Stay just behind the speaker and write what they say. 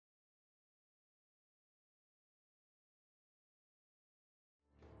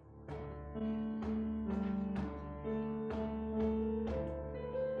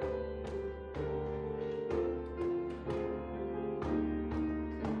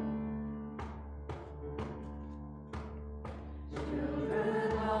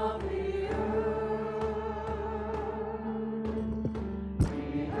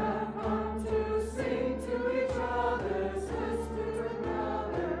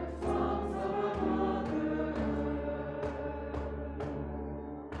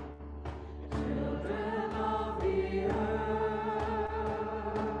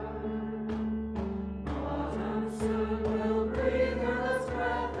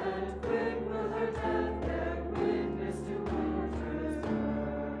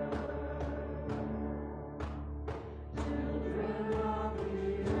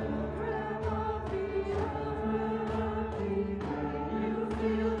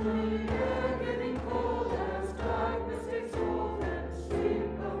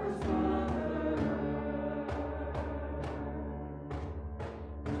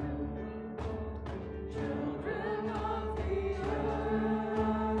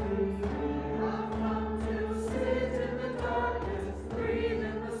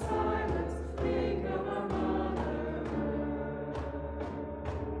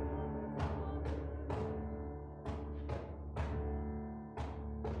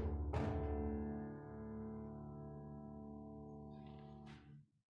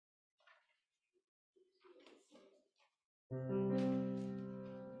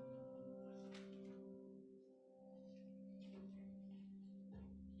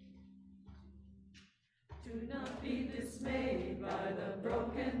Do not be dismayed by the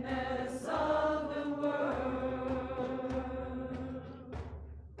brokenness of the world.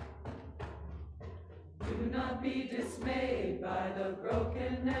 Do not be dismayed by the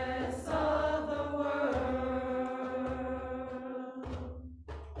brokenness of the world.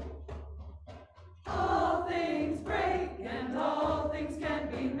 All things break and all things can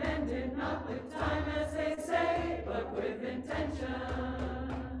be mended, not with time as they say, but with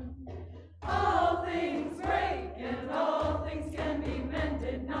intention. All things break and all things can be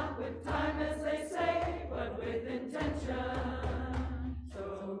mended, not with time as they say, but with intention.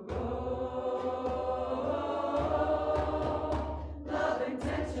 So go, love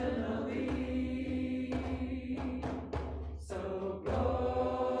intentionally. So go,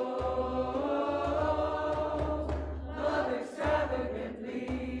 love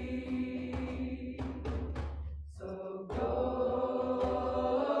extravagantly. So go,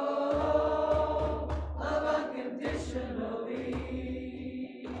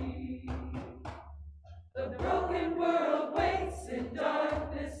 the broken world waits in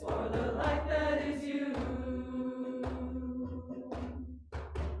darkness for the light that is you.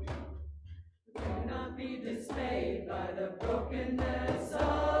 Do not be dismayed by the brokenness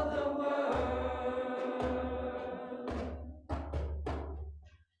of the world.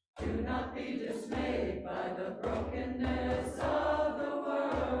 Do not be dismayed by the brokenness of the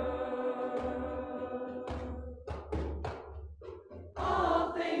world.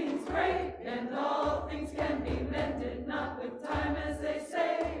 All things break and all things can be mended, not with time as they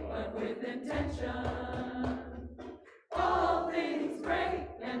say, but with intention. All things break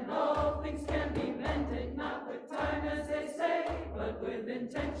and all things can be mended, not with time as they say, but with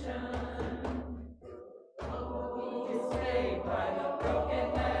intention. Dismayed by the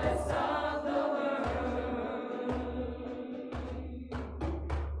brokenness of the world.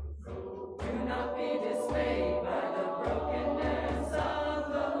 Do not be dismayed by the brokenness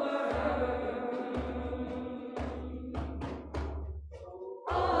of the world.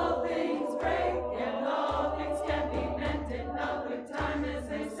 All things break and all things can be mended, not with time as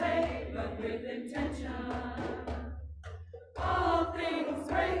they say, but with intention. All things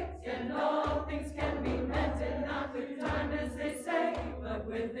break and all things can be mended, not with time as they say, but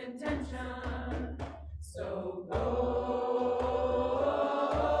with intention. So go,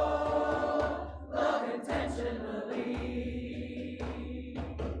 love intentionally.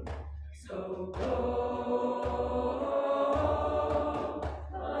 So go,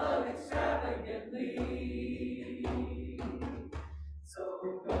 love extravagantly. So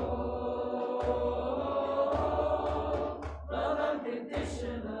go,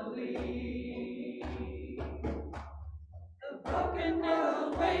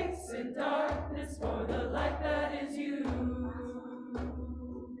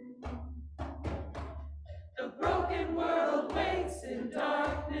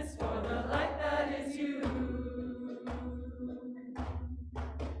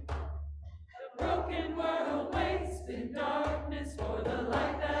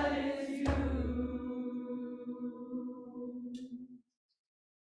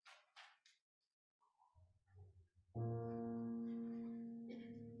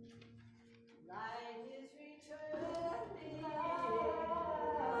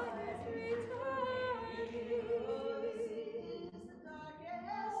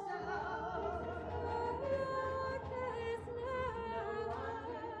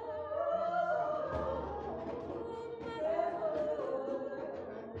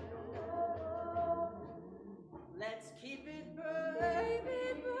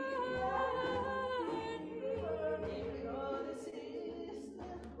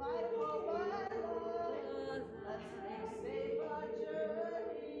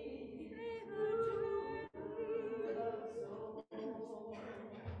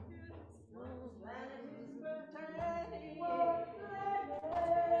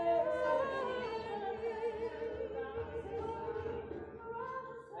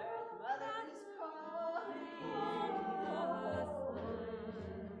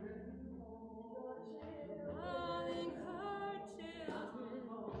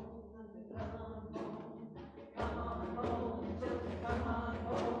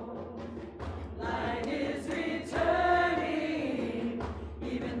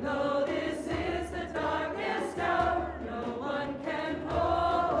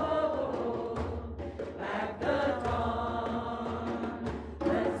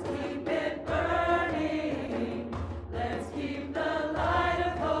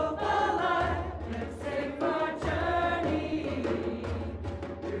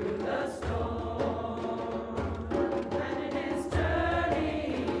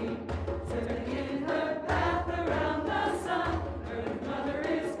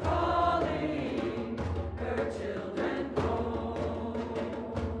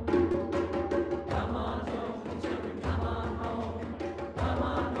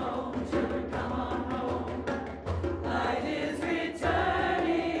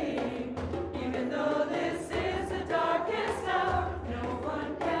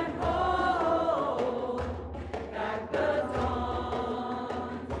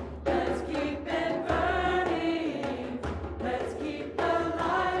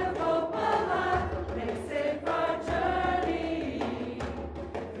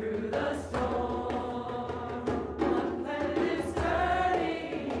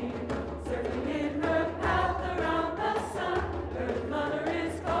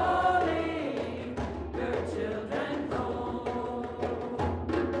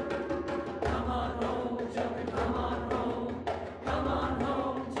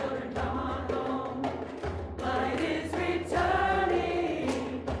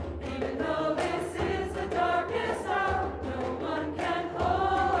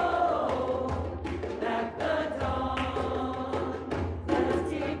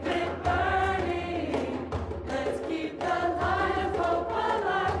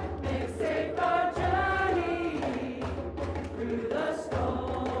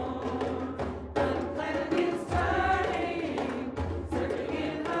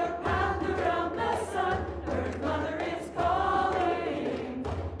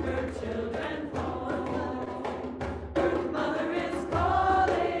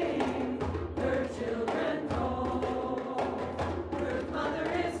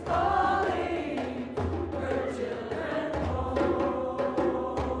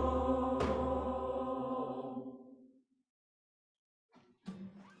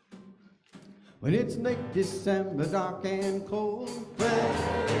 When it's late December, dark and cold, where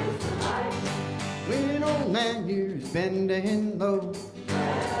is the light? When old man hears bending low,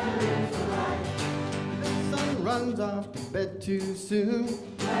 where is the light? The sun runs off to bed too soon,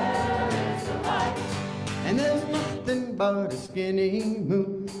 where is the light? And there's nothing but a skinny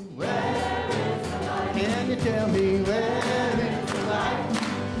moon, where is the light? Can you tell me where is the light?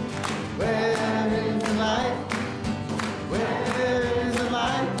 Where is the light? Where is the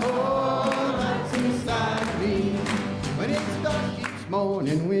light? Oh, light's inside me. When it's dark each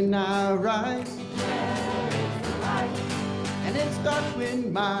morning when I rise, where is the light? And it's dark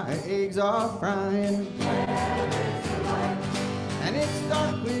when my eggs are frying, where is the light? And it's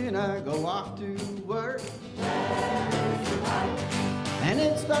dark when I go off to work, where is the light? And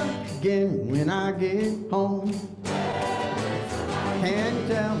it's dark again when I get home, where is the light? Can you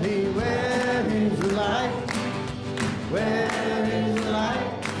tell me where is the light? Where is the light?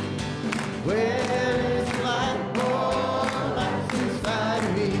 Where is the light? Oh, light's inside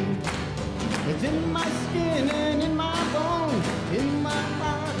me. It's in my skin and in my bones, in my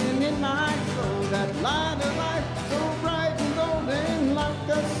heart and in my soul. That light of life, so bright and golden like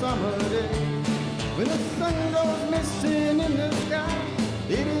a summer day. When the sun goes missing in the sky,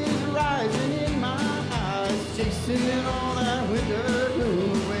 it is rising in my eyes, chasing all that winter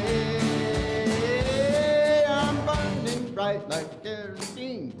gloom away. Bright like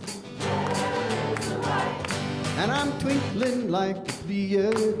kerosene, where is the light? And I'm twinkling like the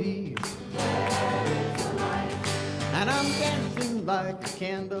Pleiades, where is the light? And I'm dancing like a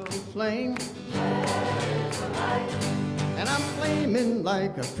candle flame, where is the light? And I'm flaming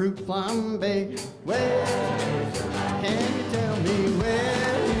like a fruit flambe, where is the light? Can you tell me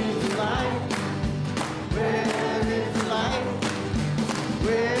where is the light? Where is the light?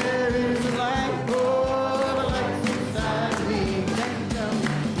 Where is the light? Oh,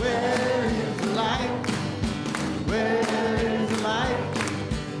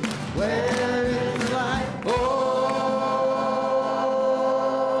 where is the light? Oh,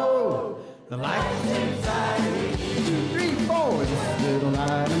 the light's inside me. 2, 3, 4, this little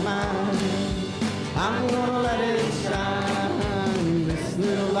light of mine, I'm gonna let it shine. This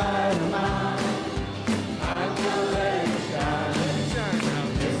little light of mine, I'm gonna let it shine.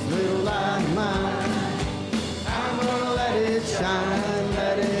 This little light of mine, I'm gonna let it shine.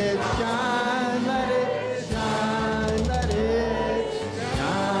 Let it shine, let it shine, let it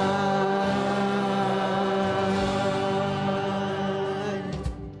shine.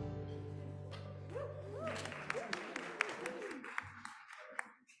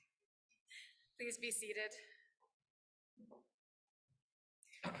 Please be seated.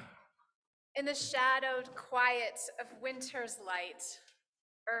 In the shadowed quiet of winter's light,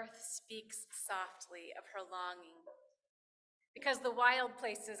 earth speaks softly of her longing. Because the wild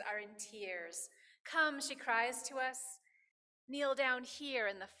places are in tears, come, she cries to us, kneel down here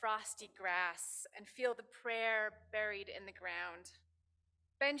in the frosty grass and feel the prayer buried in the ground.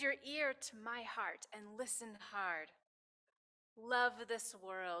 Bend your ear to my heart and listen hard. Love this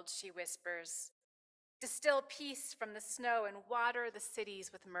world, she whispers. Distill peace from the snow and water the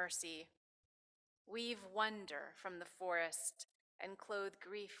cities with mercy. Weave wonder from the forest and clothe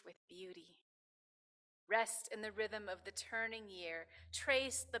grief with beauty. Rest in the rhythm of the turning year.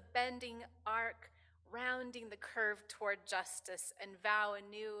 Trace the bending arc, rounding the curve toward justice, and vow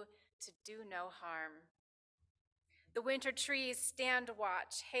anew to do no harm. The winter trees stand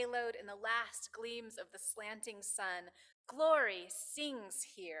watch, haloed in the last gleams of the slanting sun. Glory sings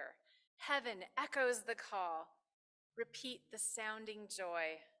here. Heaven echoes the call. Repeat the sounding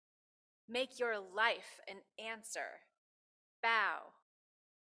joy. Make your life an answer. Bow,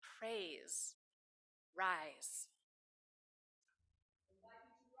 praise, rise. I invite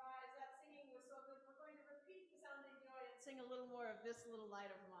you to rise. That singing was so good. We're going to repeat the sounding joy and sing a little more of This Little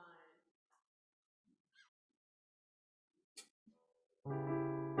Light of Mine.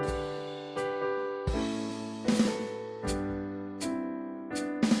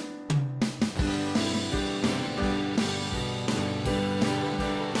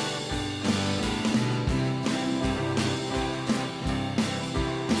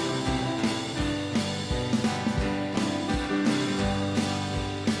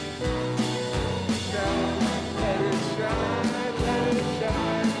 Let it shine, let it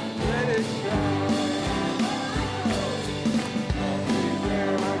shine.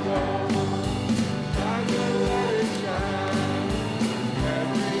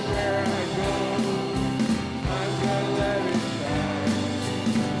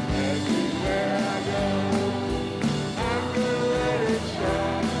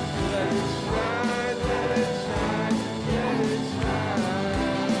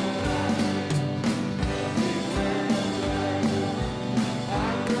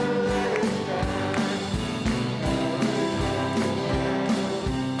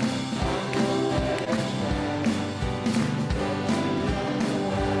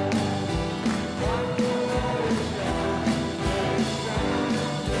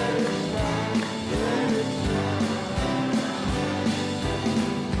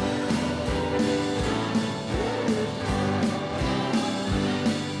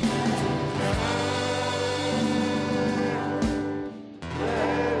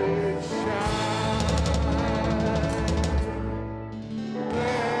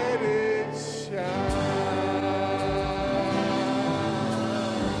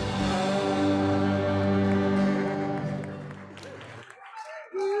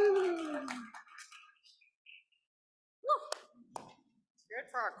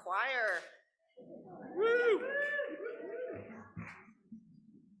 our choir. Woo!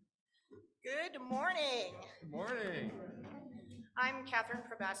 Good morning. Good morning. I'm Catherine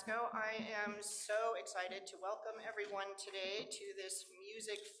Probasco. I am so excited to welcome everyone today to this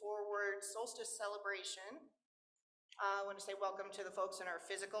Music Forward Solstice celebration. I want to say welcome to the folks in our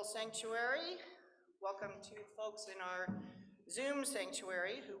physical sanctuary. Welcome to folks in our Zoom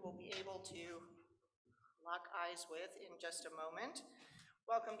sanctuary who we'll be able to lock eyes with in just a moment.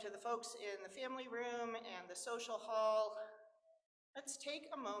 Welcome to the folks in the family room and the social hall. Let's take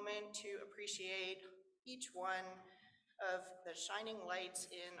a moment to appreciate each one of the shining lights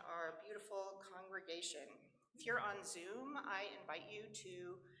in our beautiful congregation. If you're on Zoom, I invite you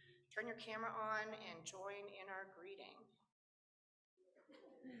to turn your camera on and join in our greeting.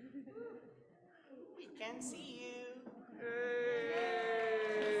 We can see you. Hey.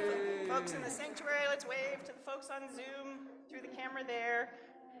 Folks in the sanctuary, let's wave to the folks on Zoom through the camera there.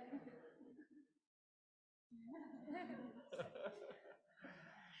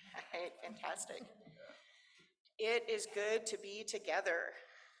 All right, fantastic. It is good to be together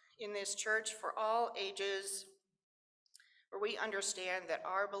in this church for all ages, where we understand that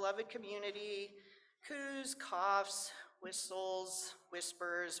our beloved community coos, coughs, whistles,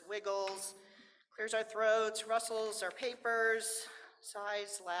 whispers, wiggles, clears our throats, rustles our papers,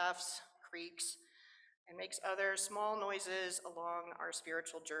 sighs, laughs, creaks, and makes other small noises along our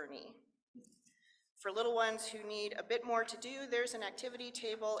spiritual journey. For little ones who need a bit more to do, there's an activity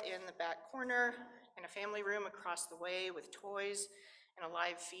table in the back corner and a family room across the way with toys and a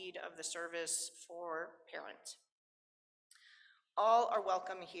live feed of the service for parents. All are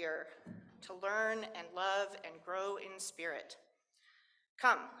welcome here to learn and love and grow in spirit.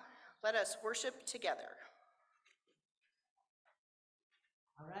 Come, let us worship together.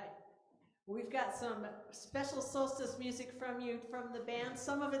 All right. We've got some special solstice music from the band.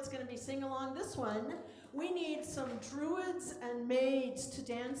 Some of it's going to be sing-along. This one, we need some druids and maids to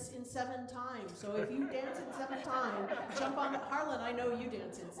dance in 7 times. So if you dance in 7 times, jump on it. Harlan, I know you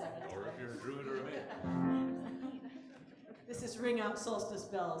dance in 7 times. Or if you're a druid or a maid. This is Ring Out Solstice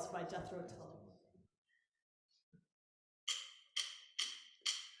Bells by Jethro Tull.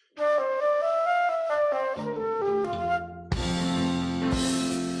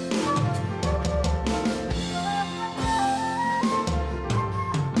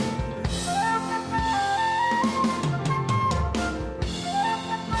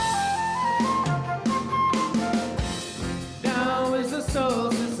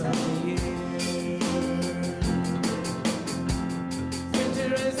 Solstice of the year.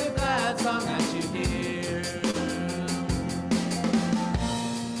 Winter is a glad song that you hear.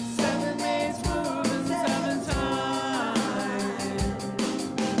 7 maids moving 7 times.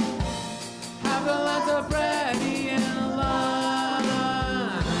 Have the lots of ready in line.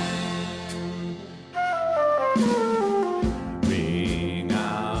 Ring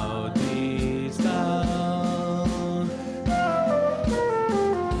out these bells.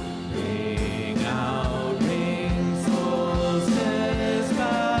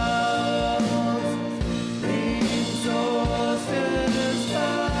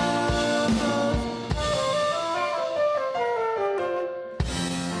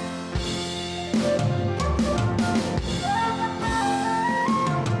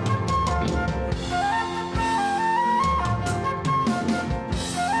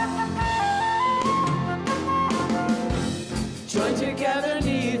 Join together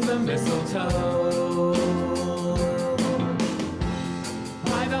neath the mistletoe,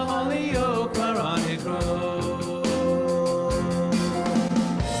 by the holy oak where on it grows.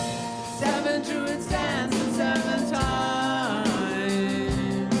 7 druids dance in 7 times.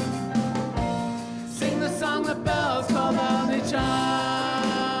 Sing the song the bells call loudly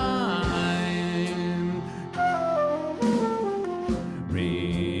chime.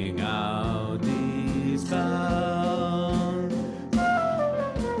 Ring out these bells.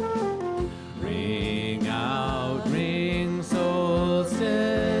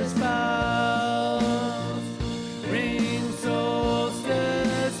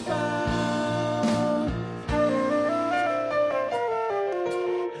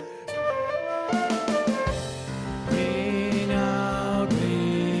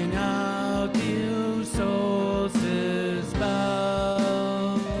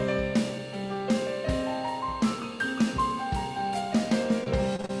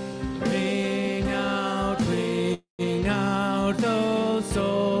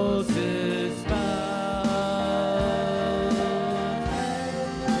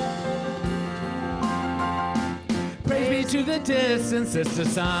 To the distant sister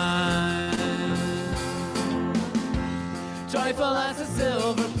sign, joyful as the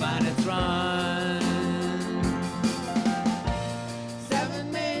silver planets run.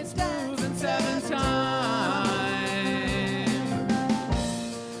 7 made smooth and 7 times.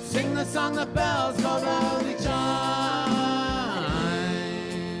 Sing the song the bells go loudly chime.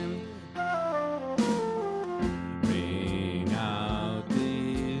 Ring out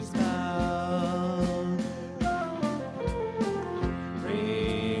these bells.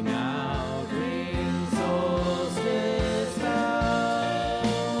 Ring out green solstice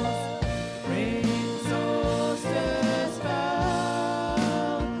bells. Ring solstice bells.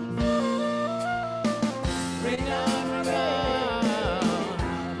 Ring out, ring out.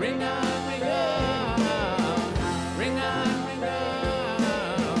 Ring out, ring out. Ring out, ring out.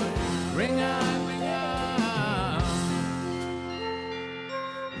 Ring out, ring out.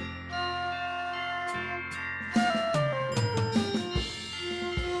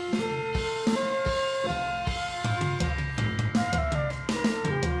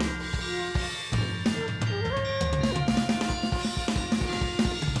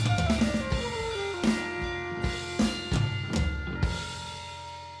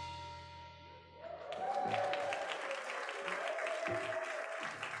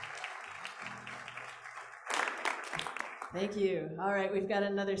 Thank you. All right, we've got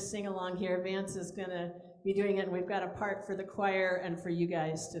another sing-along here. Vance is going to be doing it, and we've got a part for the choir and for you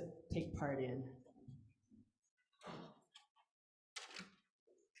guys to take part in.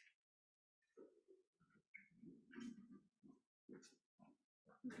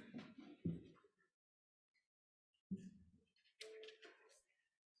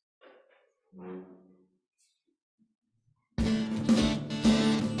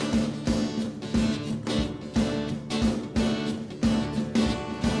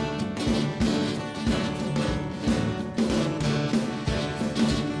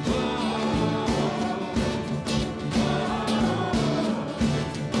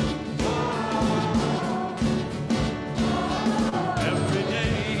 Every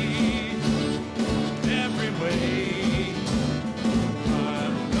day, every way,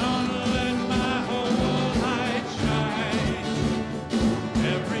 I'm gonna let my whole light shine.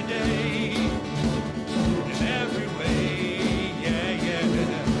 Every day, in every way, yeah, yeah.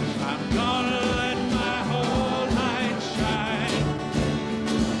 I'm gonna let my whole light shine.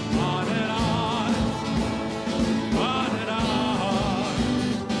 On and on,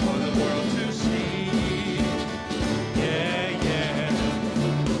 for the world to see. Yeah, yeah.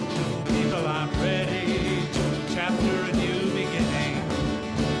 People, I'm ready to chapter a new beginning.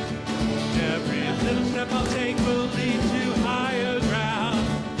 Every little step I'll take will lead to higher ground.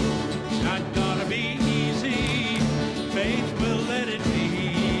 It's not gonna be easy. Faith will let it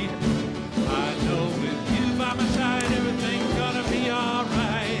be. I know with you by my side, everything's gonna be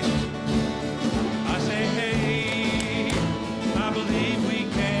alright. I say, hey, I believe we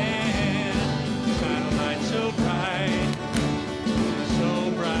can shine a light so bright, so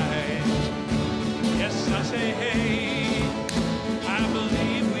bright. Yes, I say, hey, I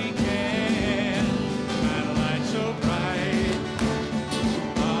believe we can shine a light so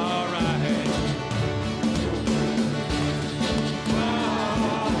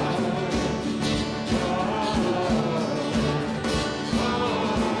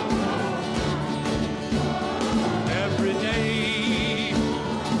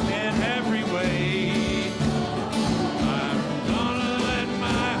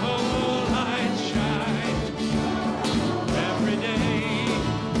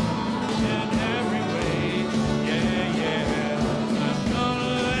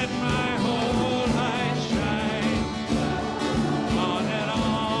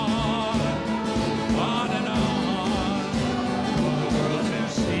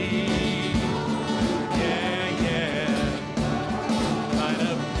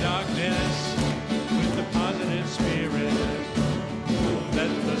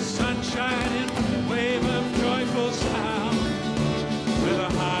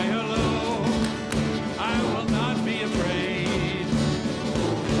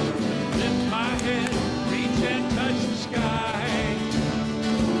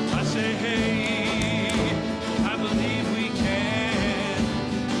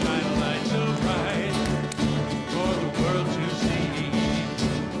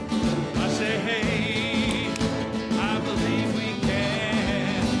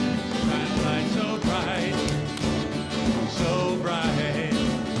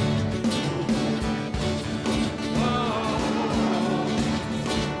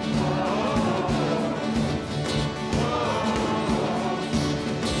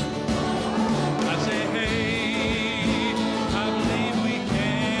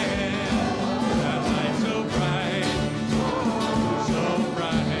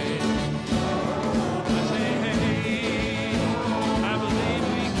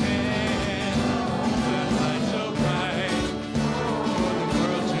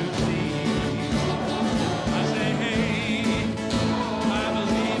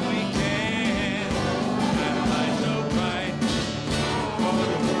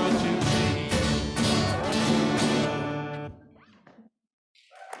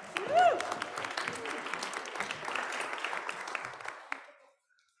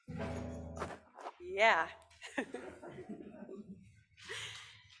Yeah.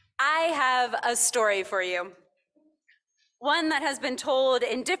 I have a story for you. One that has been told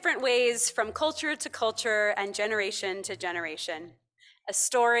in different ways from culture to culture and generation to generation. A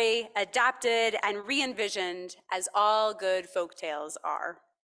story adapted and re-envisioned as all good folk tales are.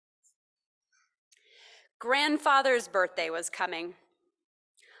 Grandfather's birthday was coming.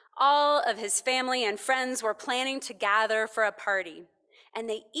 All of his family and friends were planning to gather for a party, and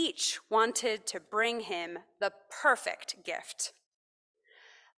they each wanted to bring him the perfect gift.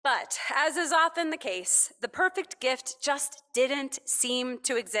 But as is often the case, the perfect gift just didn't seem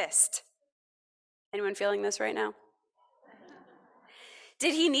to exist. Anyone feeling this right now?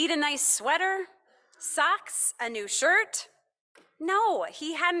 Did he need a nice sweater, socks, a new shirt? No,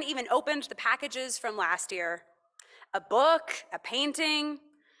 he hadn't even opened the packages from last year. A book, a painting?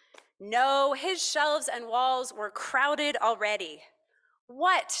 No, his shelves and walls were crowded already.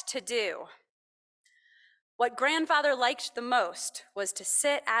 What to do? What grandfather liked the most was to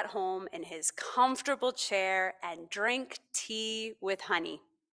sit at home in his comfortable chair and drink tea with honey.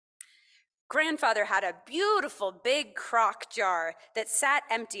 Grandfather had a beautiful big crock jar that sat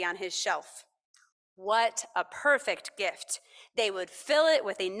empty on his shelf. What a perfect gift. They would fill it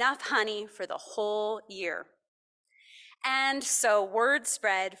with enough honey for the whole year. And so word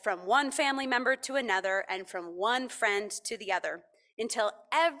spread from one family member to another and from one friend to the other, until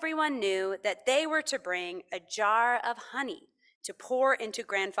everyone knew that they were to bring a jar of honey to pour into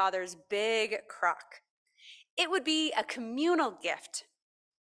grandfather's big crock. It would be a communal gift.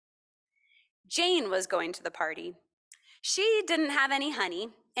 Jane was going to the party. She didn't have any honey,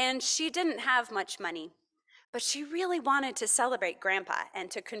 and she didn't have much money, but she really wanted to celebrate Grandpa and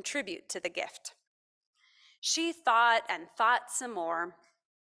to contribute to the gift. She thought and thought some more,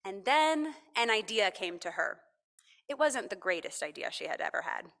 and then an idea came to her. It wasn't the greatest idea she had ever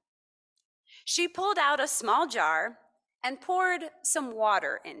had. She pulled out a small jar and poured some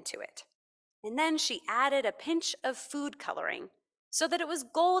water into it. And then she added a pinch of food coloring so that it was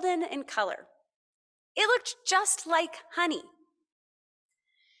golden in color. It looked just like honey.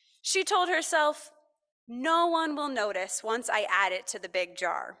 She told herself, no one will notice once I add it to the big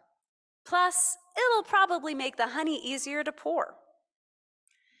jar. Plus, it'll probably make the honey easier to pour.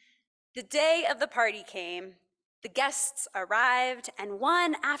 The day of the party came. The guests arrived, and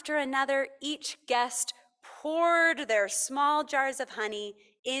one after another, each guest poured their small jars of honey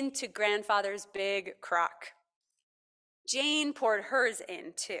into grandfather's big crock. Jane poured hers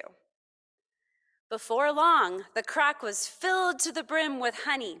in too. Before long, the crock was filled to the brim with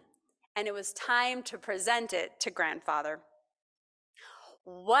honey, and it was time to present it to grandfather.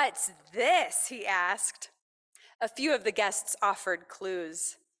 "What's this?" he asked. A few of the guests offered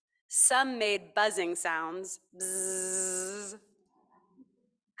clues. Some made buzzing sounds, bzzz.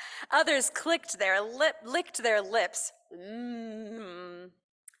 Others licked their lips.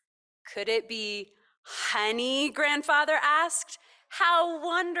 Could it be honey? Grandfather asked. How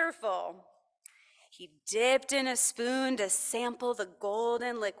wonderful. He dipped in a spoon to sample the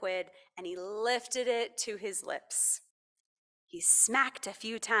golden liquid, and he lifted it to his lips. He smacked a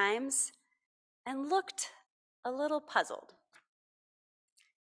few times and looked a little puzzled.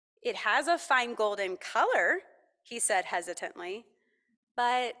 "It has a fine golden color," he said hesitantly,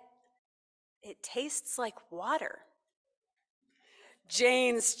 "but it tastes like water."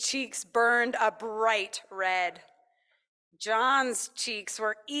 Jane's cheeks burned a bright red. John's cheeks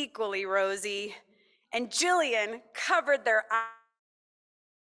were equally rosy, and Jillian covered their eyes.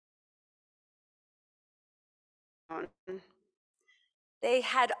 They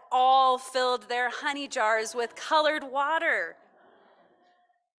had all filled their honey jars with colored water.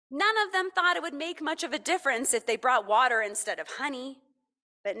 None of them thought it would make much of a difference if they brought water instead of honey,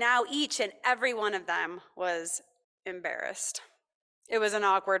 but now each and every one of them was embarrassed. It was an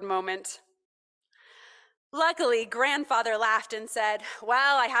awkward moment. Luckily, grandfather laughed and said,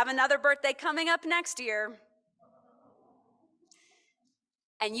 "Well, I have another birthday coming up next year."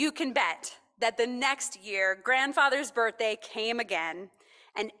 And you can bet that the next year, grandfather's birthday came again,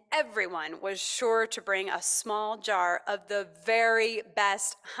 and everyone was sure to bring a small jar of the very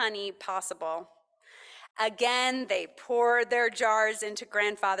best honey possible. Again, they poured their jars into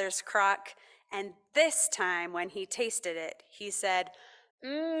grandfather's crock, and this time when he tasted it, he said,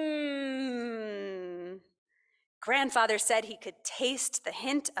 "Mmm." Grandfather said he could taste the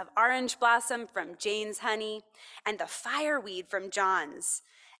hint of orange blossom from Jane's honey, and the fireweed from John's,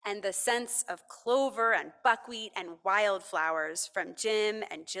 and the scents of clover and buckwheat and wildflowers from Jim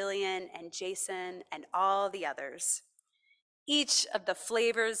and Jillian and Jason and all the others. Each of the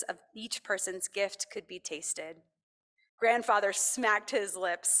flavors of each person's gift could be tasted. Grandfather smacked his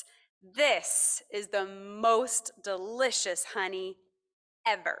lips. This is the most delicious honey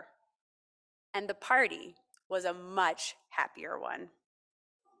ever. And the party was a much happier one.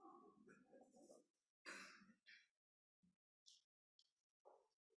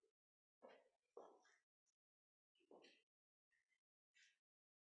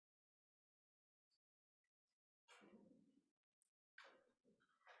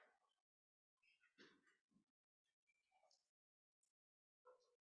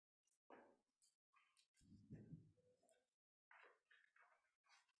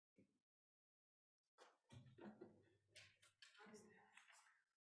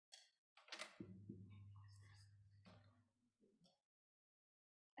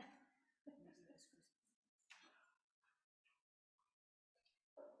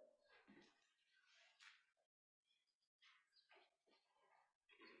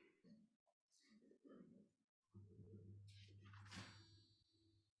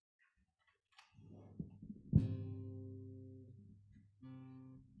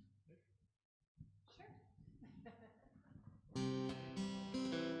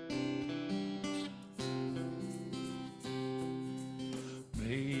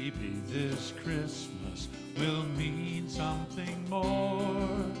 Maybe this Christmas will mean something more.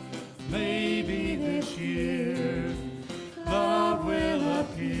 Maybe this year love will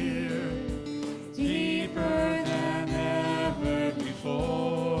appear deeper than ever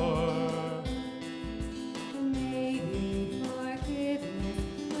before. Maybe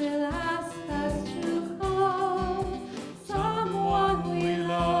forgiveness will ask us to call someone we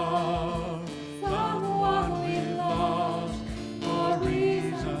love, someone we lost, for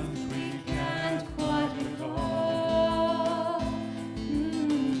reasons we can't quite recall.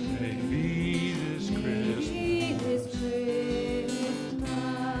 Maybe this Christmas, Maybe this Christmas,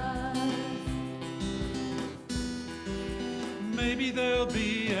 maybe there'll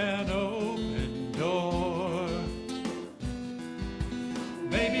be an open door.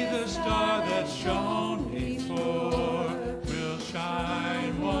 Maybe the star that shone before will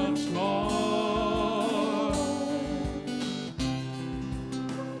shine once more.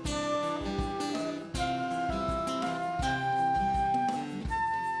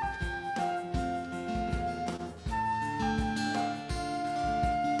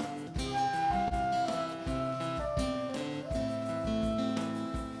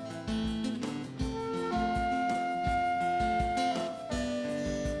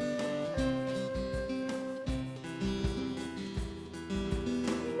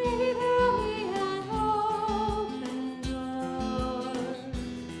 maybe there'll be an open door.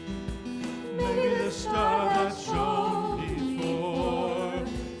 Maybe the star that shone before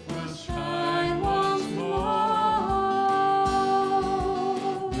will shine once more.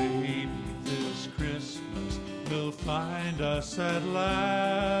 Maybe this Christmas will find us at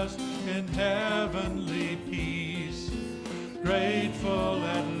last in heavenly peace, grateful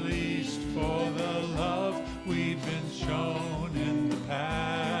at least for the love we've been shown in the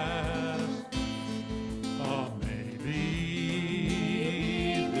past. Or maybe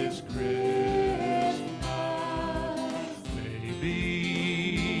this Christmas, maybe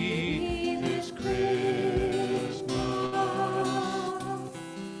this Christmas.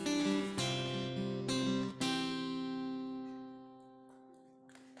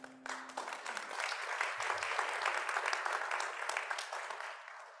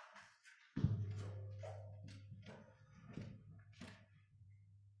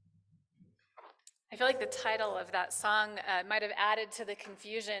 I feel like the title of that song might have added to the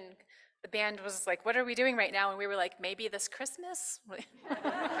confusion. The band was like, what are we doing right now? And we were like, maybe this Christmas?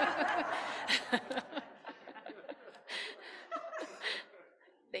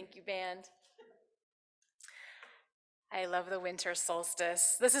 Thank you, band. I love the winter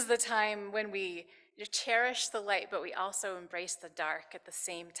solstice. This is the time when we cherish the light, but we also embrace the dark at the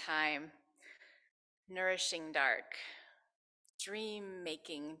same time. Nourishing dark,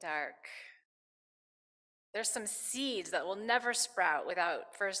 dream-making dark. There's some seeds that will never sprout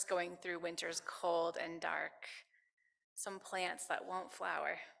without first going through winter's cold and dark. Some plants that won't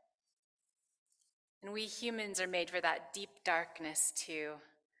flower. And we humans are made for that deep darkness too.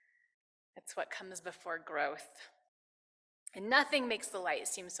 It's what comes before growth. And nothing makes the light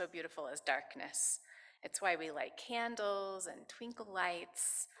seem so beautiful as darkness. It's why we light candles and twinkle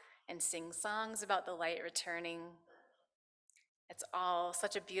lights and sing songs about the light returning. It's all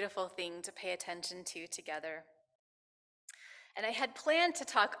such a beautiful thing to pay attention to together. And I had planned to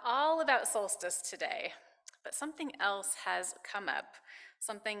talk all about solstice today, but something else has come up,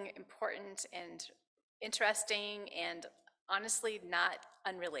 something important and interesting and honestly not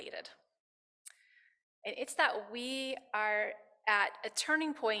unrelated. And it's that we are at a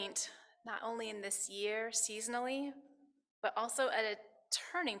turning point, not only in this year seasonally, but also at a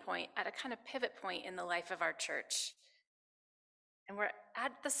turning point, at a kind of pivot point in the life of our church. And we're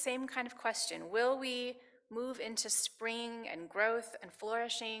at the same kind of question. Will we move into spring and growth and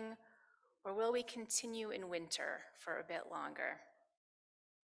flourishing, or will we continue in winter for a bit longer?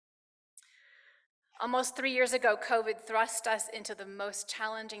 Almost 3 years ago, COVID thrust us into the most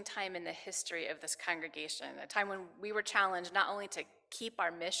challenging time in the history of this congregation, a time when we were challenged not only to keep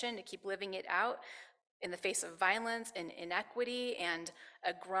our mission, to keep living it out in the face of violence and inequity and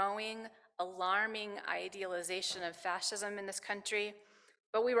a growing, alarming idealization of fascism in this country,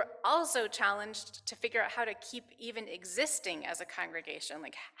 but we were also challenged to figure out how to keep even existing as a congregation.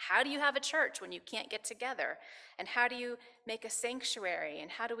 Like, how do you have a church when you can't get together? And how do you make a sanctuary? And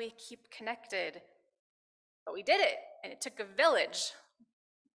how do we keep connected? But we did it, and it took a village,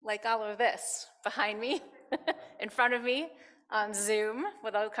 like all of this behind me, in front of me, on Zoom.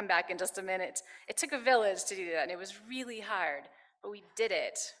 Well, I'll come back in just a minute. It took a village to do that, and it was really hard, but we did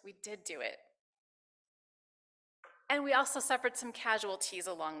it. We did do it. And we also suffered some casualties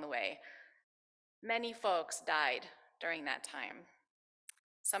along the way. Many folks died during that time.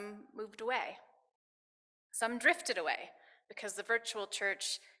 Some moved away. Some drifted away because the virtual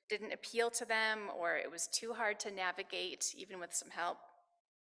church didn't appeal to them, or it was too hard to navigate, even with some help.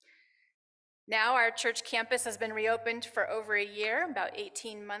 Now our church campus has been reopened for over a year, about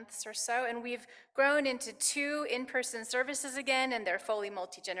 18 months or so, and we've grown into 2 in-person services again, and they're fully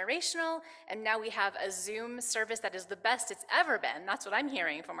multi-generational, and now we have a Zoom service that is the best it's ever been. That's what I'm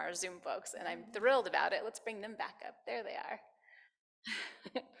hearing from our Zoom folks, and I'm thrilled about it. Let's bring them back up. There they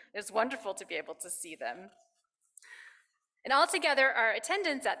are. It's wonderful to be able to see them. And altogether, our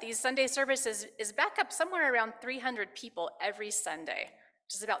attendance at these Sunday services is back up somewhere around 300 people every Sunday,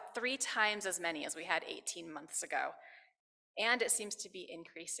 which is about 3 times as many as we had 18 months ago. And it seems to be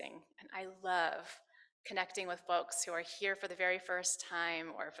increasing. And I love connecting with folks who are here for the very first time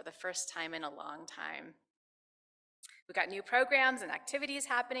or for the first time in a long time. We've got new programs and activities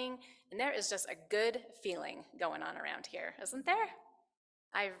happening, and there is just a good feeling going on around here, isn't there?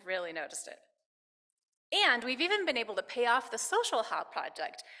 I've really noticed it. And we've even been able to pay off the Social Hall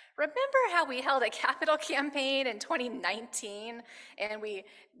project. Remember how we held a capital campaign in 2019 and we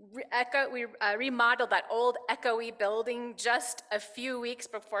remodeled that old echoey building just a few weeks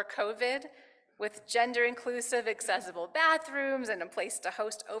before COVID with gender inclusive, accessible bathrooms and a place to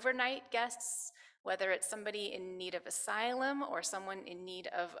host overnight guests, whether it's somebody in need of asylum or someone in need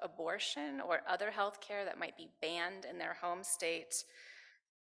of abortion or other health care that might be banned in their home state.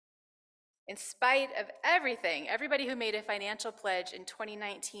 In spite of everything, everybody who made a financial pledge in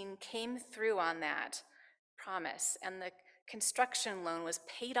 2019 came through on that promise, and the construction loan was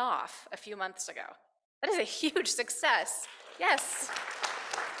paid off a few months ago. That is a huge success. Yes.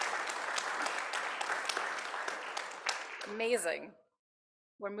 Amazing.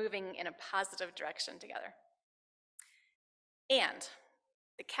 We're moving in a positive direction together. And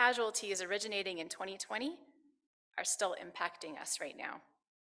the casualties originating in 2020 are still impacting us right now.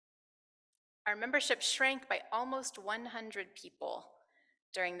 Our membership shrank by almost 100 people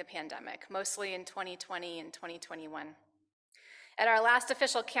during the pandemic, mostly in 2020 and 2021. At our last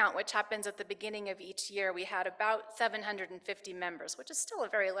official count, which happens at the beginning of each year, we had about 750 members, which is still a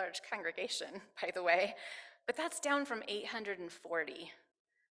very large congregation, by the way, but that's down from 840.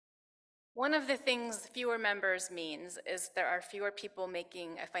 One of the things fewer members means is there are fewer people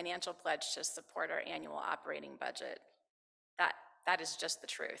making a financial pledge to support our annual operating budget. That is just the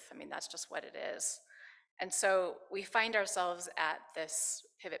truth. I mean, that's just what it is. And so we find ourselves at this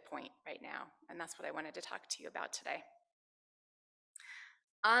pivot point right now, and that's what I wanted to talk to you about today.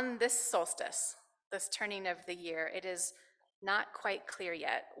 On this solstice, this turning of the year, it is not quite clear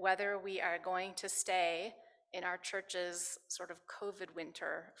yet whether we are going to stay in our church's sort of COVID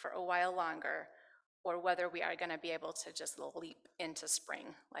winter for a while longer, or whether we are going to be able to just leap into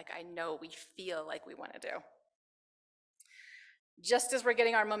spring, like I know we feel like we want to do. Just as we're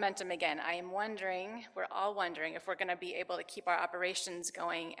getting our momentum again, we're all wondering if we're going to be able to keep our operations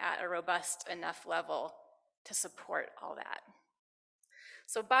going at a robust enough level to support all that.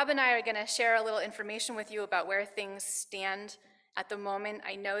 So Bob and I are going to share a little information with you about where things stand at the moment.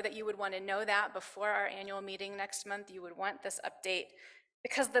 I know that you would want to know that before our annual meeting next month. You would want this update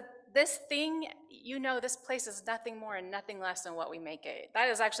because this place is nothing more and nothing less than what we make it. That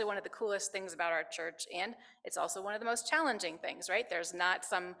is actually one of the coolest things about our church, and it's also one of the most challenging things, right? There's not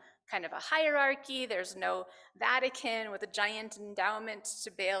some kind of a hierarchy. There's no Vatican with a giant endowment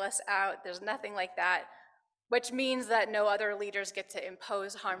to bail us out. There's nothing like that. which means that no other leaders get to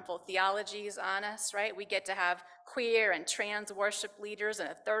impose harmful theologies on us, right? We get to have queer and trans worship leaders, and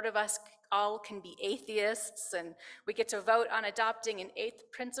a third of us all can be atheists, and we get to vote on adopting an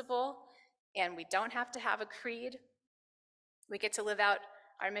eighth principle, and we don't have to have a creed. We get to live out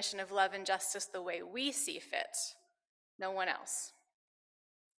our mission of love and justice the way we see fit, no one else.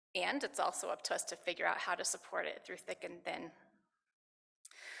 And it's also up to us to figure out how to support it through thick and thin.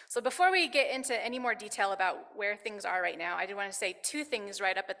 So before we get into any more detail about where things are right now, I do want to say two things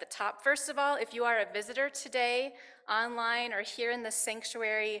right up at the top. First of all, if you are a visitor today, online or here in the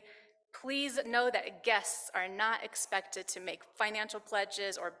sanctuary, please know that guests are not expected to make financial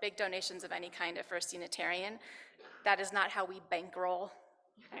pledges or big donations of any kind at First Unitarian. That is not how we bankroll.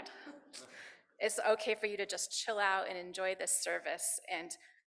 It's okay for you to just chill out and enjoy this service. And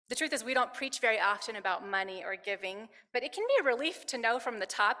the truth is, we don't preach very often about money or giving, but it can be a relief to know from the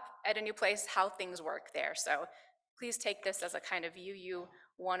top at a new place how things work there. So please take this as a kind of UU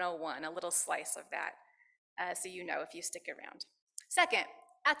 101, a little slice of that, so you know if you stick around. Second,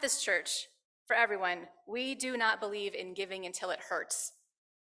 at this church, for everyone, we do not believe in giving until it hurts.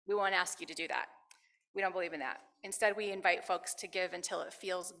 We won't ask you to do that. We don't believe in that. Instead, we invite folks to give until it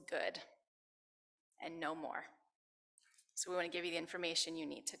feels good and no more. So we want to give you the information you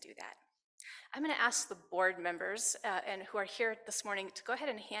need to do that. I'm going to ask the board members and who are here this morning to go ahead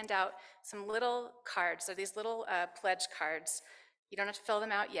and hand out some little cards. So these little pledge cards. You don't have to fill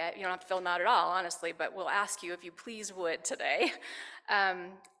them out yet. You don't have to fill them out at all, honestly, but we'll ask you if you please would today.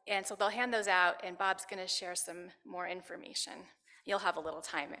 And so they'll hand those out, and Bob's going to share some more information. You'll have a little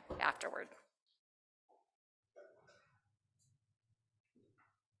time afterward.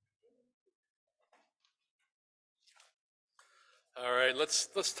 All right,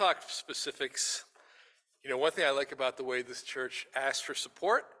 let's talk specifics. You know, one thing I like about the way this church asks for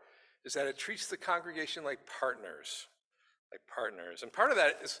support is that it treats the congregation like partners. And part of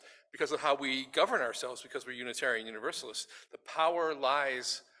that is because of how we govern ourselves, because we're Unitarian Universalists. The power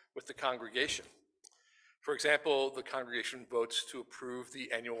lies with the congregation. For example, the congregation votes to approve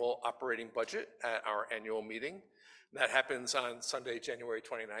the annual operating budget at our annual meeting. That happens on Sunday, January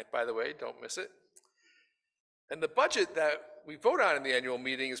 29th, by the way, don't miss it. And the budget that we vote on in the annual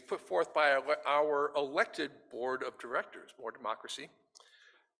meeting is put forth by our elected board of directors, more democracy.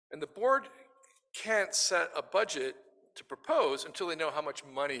 And the board can't set a budget to propose until they know how much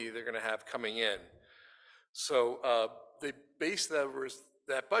money they're going to have coming in. So they base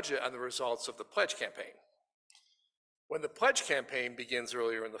that budget on the results of the pledge campaign. When the pledge campaign begins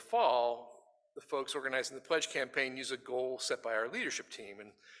earlier in the fall, the folks organizing the pledge campaign use a goal set by our leadership team.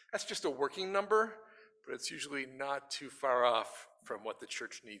 And that's just a working number, but it's usually not too far off from what the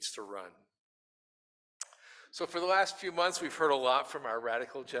church needs to run. So for the last few months, we've heard a lot from our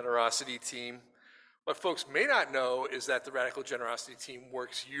Radical Generosity team. What folks may not know is that the Radical Generosity team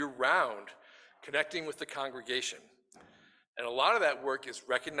works year-round, connecting with the congregation. And a lot of that work is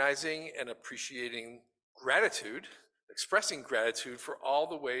recognizing and appreciating gratitude, expressing gratitude for all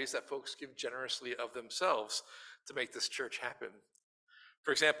the ways that folks give generously of themselves to make this church happen.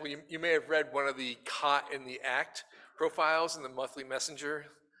 For example, you may have read one of the Caught in the Act profiles in the Monthly Messenger.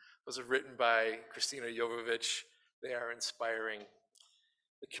 Those are written by Christina Jovovich. They are inspiring.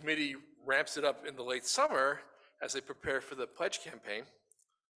 The committee ramps it up in the late summer as they prepare for the pledge campaign.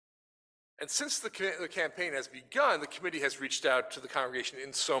 And since the campaign has begun, the committee has reached out to the congregation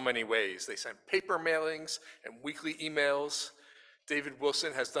in so many ways. They sent paper mailings and weekly emails. David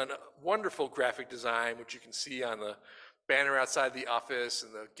Wilson has done a wonderful graphic design, which you can see on the banner outside the office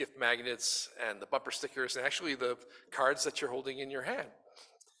and the gift magnets and the bumper stickers and actually the cards that you're holding in your hand.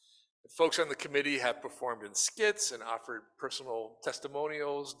 Folks on the committee have performed in skits and offered personal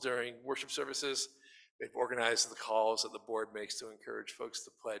testimonials during worship services. They've organized the calls that the board makes to encourage folks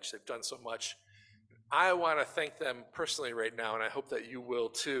to pledge. They've done so much. I want to thank them personally right now, and I hope that you will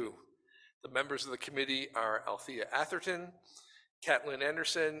too. The members of the committee are Althea Atherton, Kathleen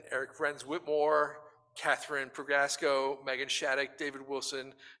Anderson, Eric Renz Whitmore, Catherine Progasco, Megan Shattuck, David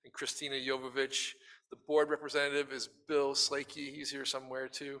Wilson, and Christina Jovovich. The board representative is Bill Slakey. He's here somewhere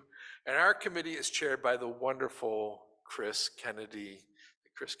too. And our committee is chaired by the wonderful Chris Kennedy.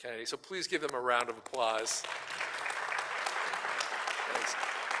 So please give them a round of applause. Thanks.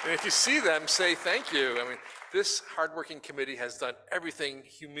 And if you see them, say thank you. I mean, this hardworking committee has done everything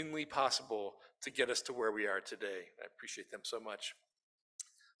humanly possible to get us to where we are today. I appreciate them so much.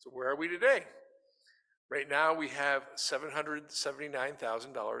 So where are we today? Right now we have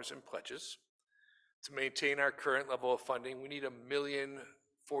 $779,000 in pledges. To maintain our current level of funding, we need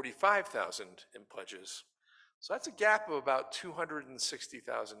 $1,045,000 in pledges. So that's a gap of about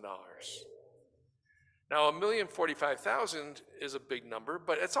 $260,000. Now, 1,045,000 is a big number,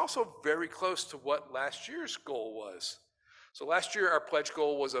 but it's also very close to what last year's goal was. So last year, our pledge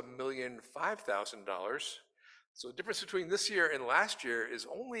goal was $1,005,000. So the difference between this year and last year is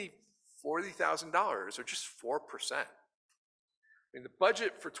only $40,000, or just 4%. I mean, the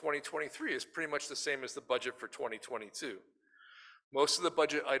budget for 2023 is pretty much the same as the budget for 2022. Most of the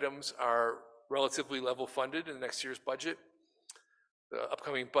budget items are relatively level funded in next year's budget. The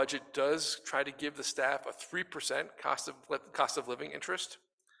upcoming budget does try to give the staff a 3% cost of living interest.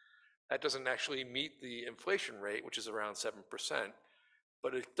 That doesn't actually meet the inflation rate, which is around 7%,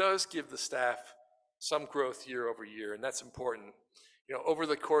 but it does give the staff some growth year over year, and that's important. You know, over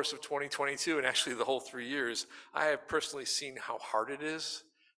the course of 2022, and actually the whole 3 years, I have personally seen how hard it is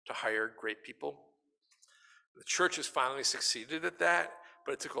to hire great people. The church has finally succeeded at that,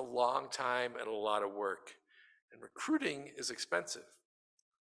 but it took a long time and a lot of work. And recruiting is expensive.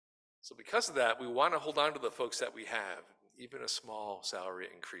 So because of that, we want to hold on to the folks that we have. Even a small salary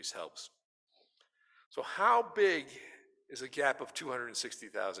increase helps. So how big is a gap of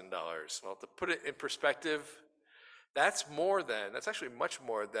 $260,000? Well, to put it in perspective, that's actually much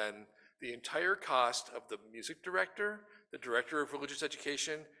more than the entire cost of the music director, the director of religious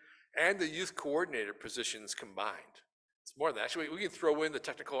education, and the youth coordinator positions combined. It's more than that. Actually, we can throw in the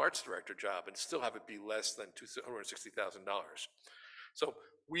technical arts director job and still have it be less than $260,000. So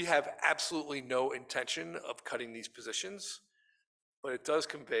we have absolutely no intention of cutting these positions, but it does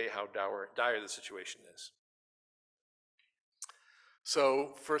convey how dire the situation is.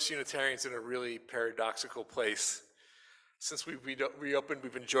 So First Unitarian's in a really paradoxical place. Since we've reopened,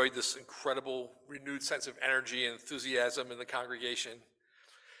 we've enjoyed this incredible renewed sense of energy and enthusiasm in the congregation.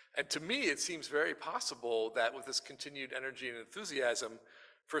 And to me, it seems very possible that with this continued energy and enthusiasm,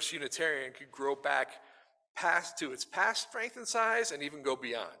 First Unitarian could grow back to its past strength and size and even go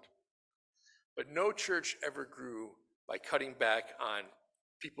beyond. But no church ever grew by cutting back on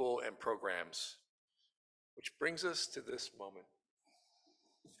people and programs, which brings us to this moment.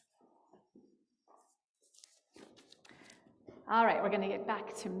 All right, we're going to get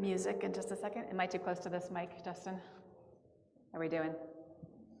back to music in just a second. Am I too close to this mic, Justin? How are we doing?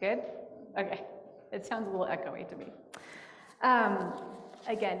 Good? Okay. It sounds a little echoey to me.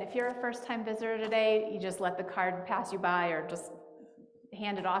 Again, if you're a first-time visitor today, you just let the card pass you by or just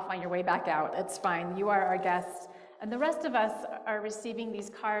hand it off on your way back out. It's fine. You are our guest. And the rest of us are receiving these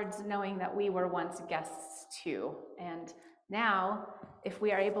cards knowing that we were once guests too. And now, if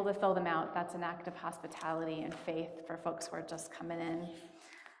we are able to fill them out, that's an act of hospitality and faith for folks who are just coming in.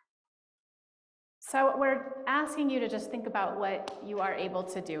 So we're asking you to just think about what you are able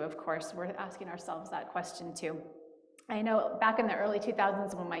to do, of course. We're asking ourselves that question too. I know back in the early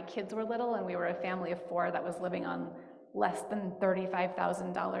 2000s when my kids were little and we were a family of 4 that was living on less than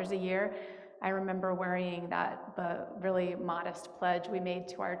 $35,000 a year, I remember worrying that the really modest pledge we made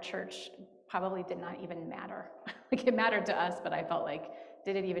to our church probably did not even matter. Like it mattered to us, but I felt like,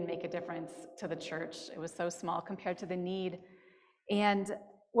 did it even make a difference to the church? It was so small compared to the need. And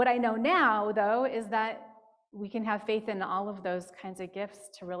what I know now, though, is that we can have faith in all of those kinds of gifts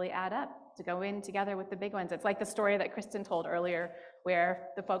to really add up, to go in together with the big ones. It's like the story that Kristen told earlier, where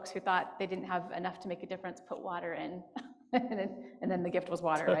the folks who thought they didn't have enough to make a difference put water in, and then the gift was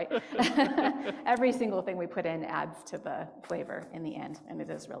water, right? Every single thing we put in adds to the flavor in the end, and it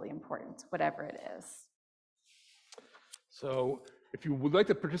is really important, whatever it is. So if you would like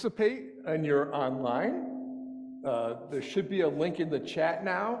to participate and you're online, there should be a link in the chat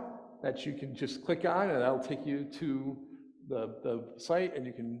now that you can just click on, and that'll take you to the site, and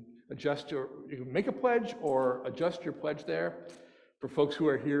you can you can make a pledge or adjust your pledge there. For folks who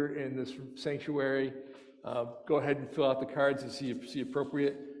are here in this sanctuary, go ahead and fill out the cards as you see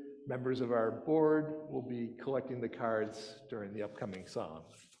appropriate. Members of our board will be collecting the cards during the upcoming song.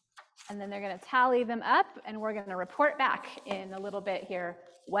 And then they're going to tally them up, and we're going to report back in a little bit here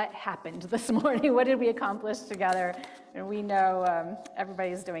what happened this morning. What did we accomplish together? And we know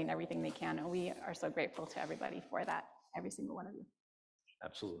everybody's doing everything they can, and we are so grateful to everybody for that, every single one of you.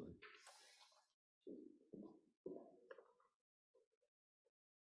 Absolutely.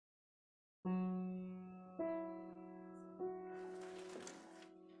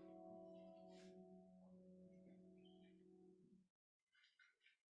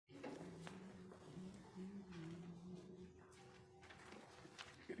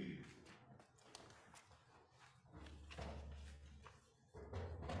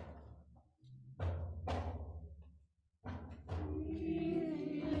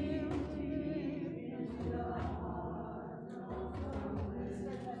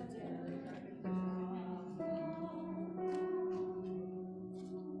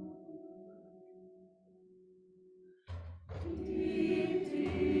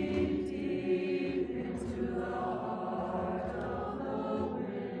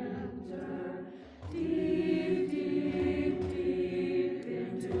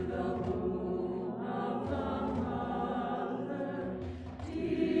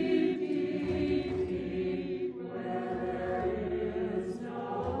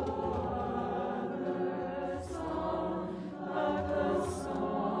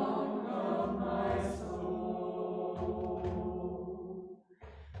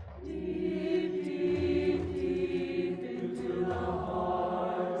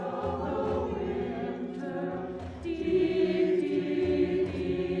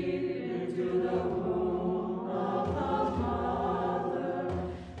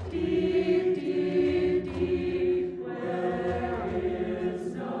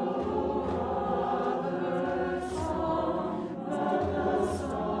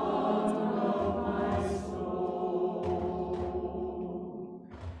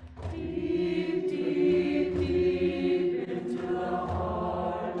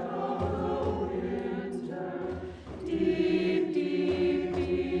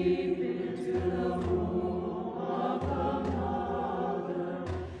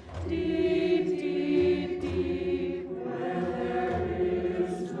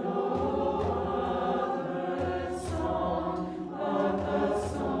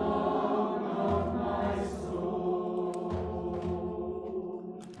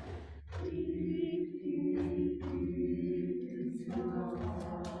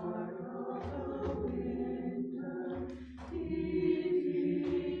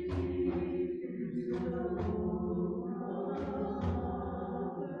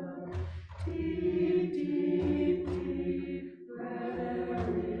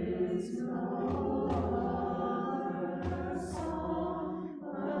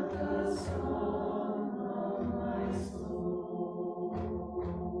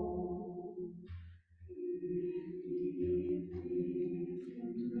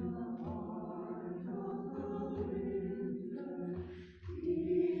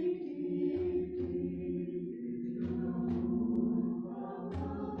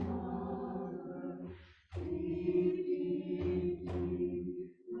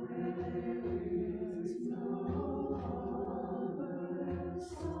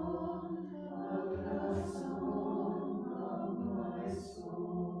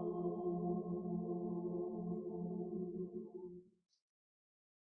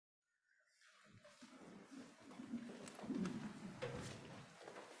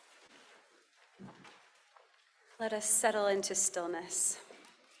 Let us settle into stillness.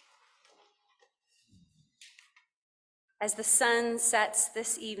 As the sun sets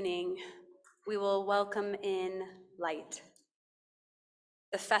this evening, we will welcome in light,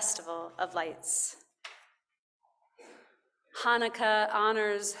 the festival of lights. Hanukkah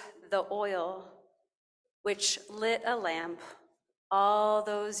honors the oil which lit a lamp all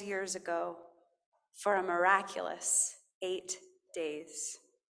those years ago for a miraculous 8 days.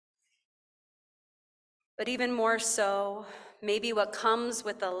 But even more so, maybe what comes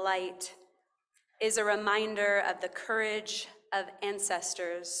with the light is a reminder of the courage of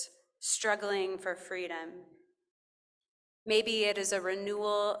ancestors struggling for freedom. Maybe it is a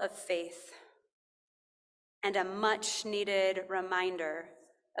renewal of faith and a much needed reminder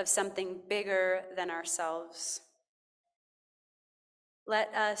of something bigger than ourselves.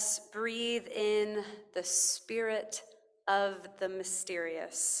 Let us breathe in the spirit of the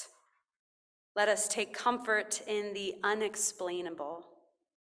mysterious. Let us take comfort in the unexplainable.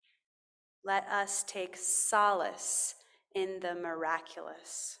 Let us take solace in the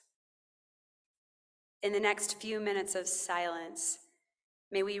miraculous. In the next few minutes of silence,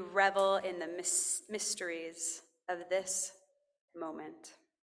 may we revel in the mysteries of this moment.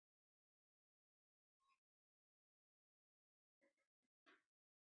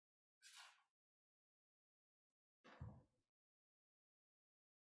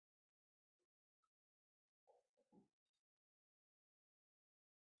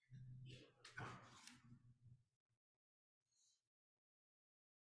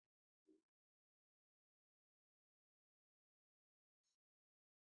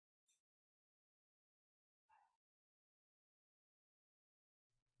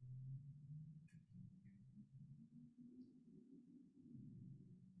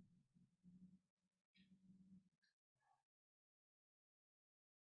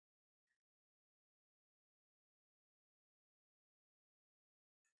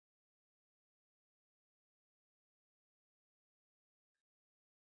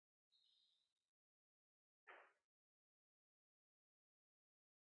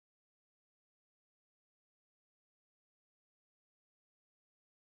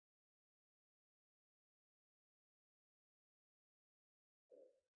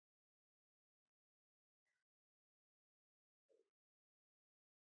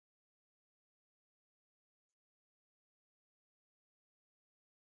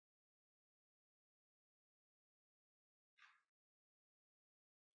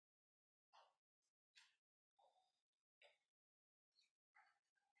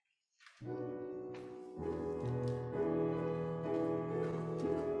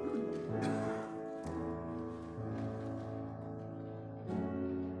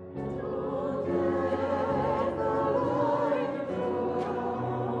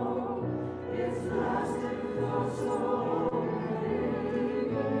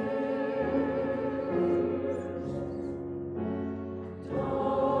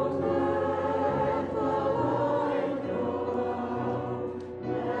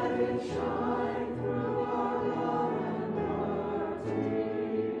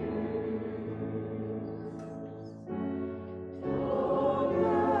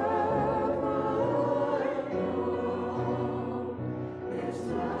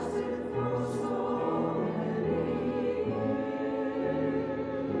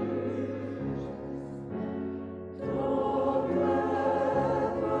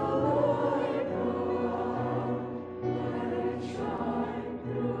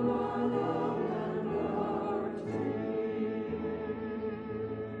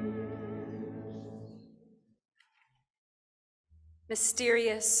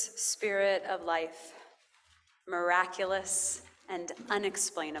 Mysterious spirit of life, miraculous and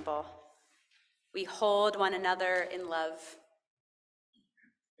unexplainable, we hold one another in love.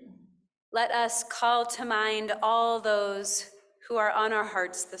 Let us call to mind all those who are on our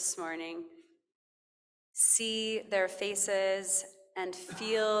hearts this morning. See their faces and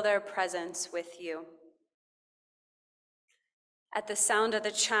feel their presence with you. At the sound of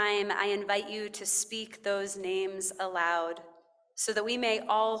the chime, I invite you to speak those names aloud so that we may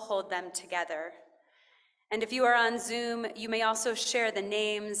all hold them together. And if you are on Zoom, you may also share the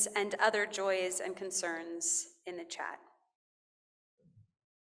names and other joys and concerns in the chat.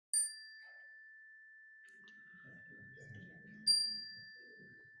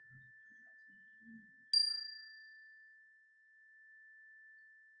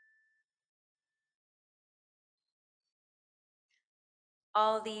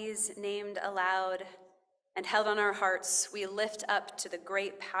 All these named aloud and held on our hearts, we lift up to the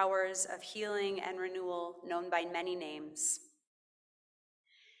great powers of healing and renewal known by many names.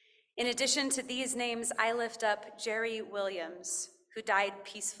 In addition to these names, I lift up Jerry Williams, who died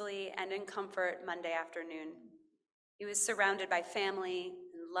peacefully and in comfort Monday afternoon. He was surrounded by family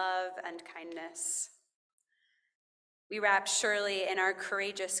and love and kindness. We wrap Shirley in our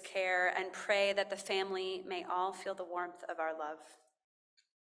courageous care and pray that the family may all feel the warmth of our love.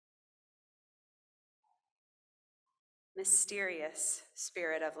 Mysterious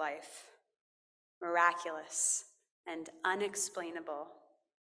Spirit of life, miraculous and unexplainable,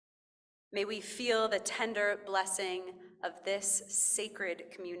 may we feel the tender blessing of this sacred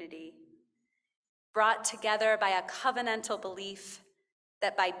community, brought together by a covenantal belief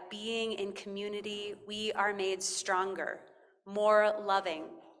that by being in community, we are made stronger, more loving,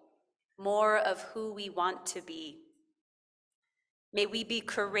 more of who we want to be. May we be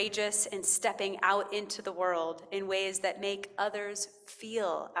courageous in stepping out into the world in ways that make others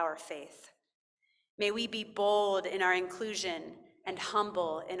feel our faith. May we be bold in our inclusion and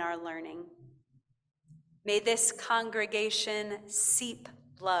humble in our learning. May this congregation seep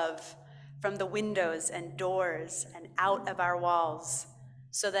love from the windows and doors and out of our walls,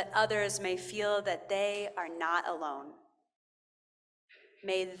 so that others may feel that they are not alone.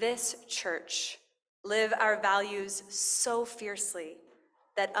 May this church live our values so fiercely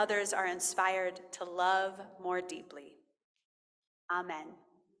that others are inspired to love more deeply. Amen.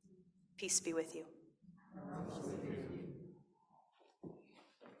 Peace be with you.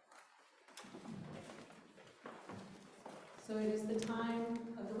 So it is the time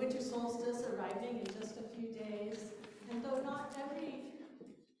of the winter solstice arriving in just a few days. And though not every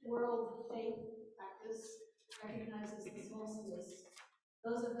world faith practice recognizes the solstice,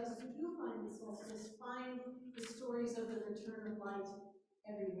 those of us who do find the solstice find the stories of the return of light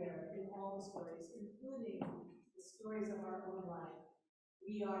everywhere, in all the stories, including the stories of our own life.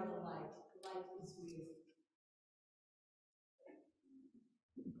 We are the light. The light is real.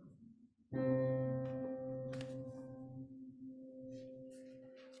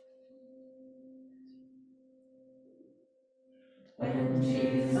 When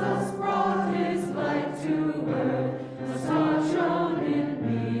Jesus brought his light to earth, a star shone in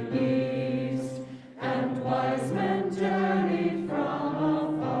the east, and wise men journeyed from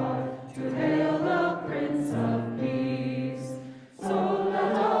afar to hail the Prince of Peace. So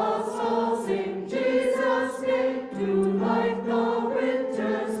let us all sing Jesus' name to light the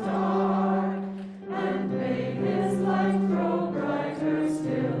winter's dark, and may his light grow brighter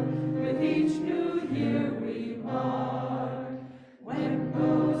still with each new year we mark. When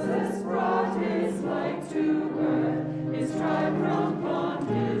Moses brought his light to earth, his tribe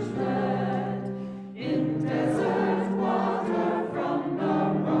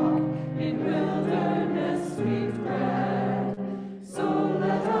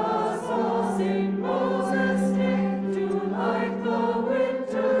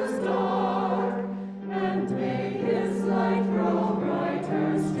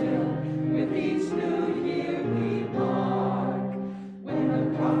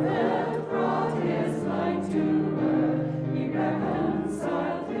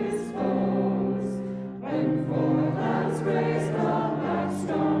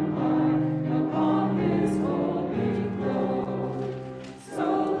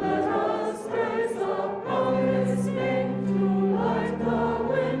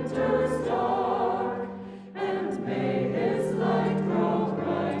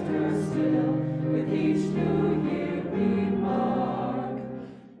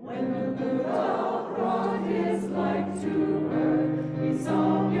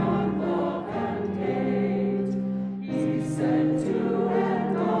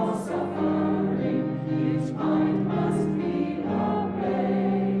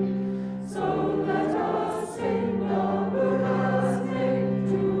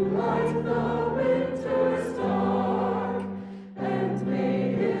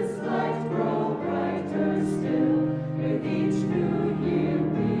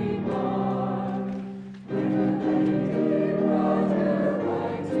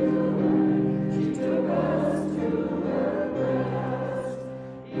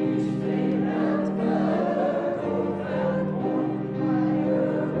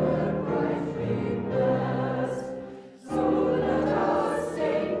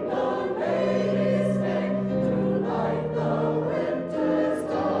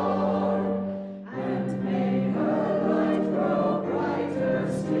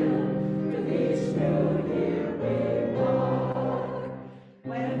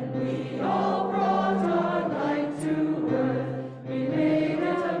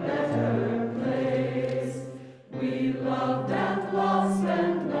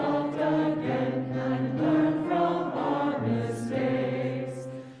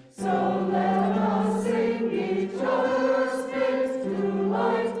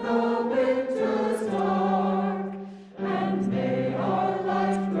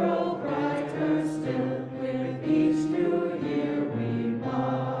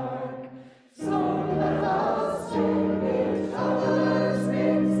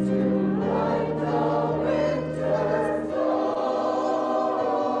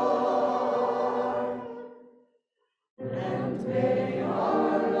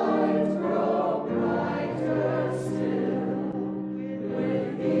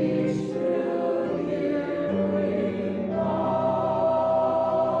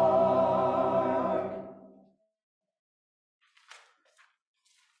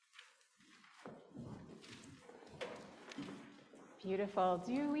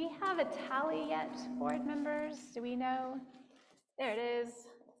Wonderful. Do we have a tally yet, board members? Do we know? There it is.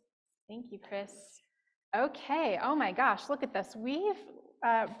 Thank you, Chris. Okay, oh my gosh, look at this. We've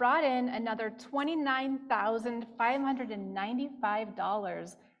brought in another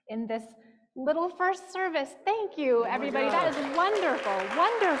 $29,595 in this little first service. Thank you, everybody. That is wonderful,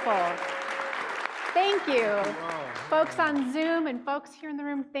 wonderful. Thank you. Folks on Zoom and folks here in the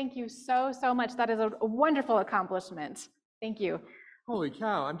room, thank you so, so much. That is a wonderful accomplishment. Thank you. Holy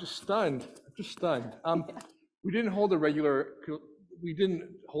cow, I'm just stunned. I'm just stunned. We didn't hold a regular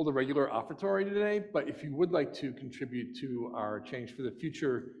offertory today, but if you would like to contribute to our Change for the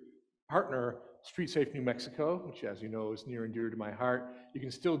Future partner, Street Safe New Mexico, which, as you know, is near and dear to my heart, you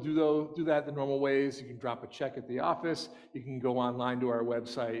can still do that the normal ways. You can drop a check at the office. You can go online to our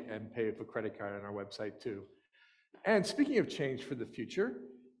website and pay with a credit card on our website too. And speaking of Change for the Future,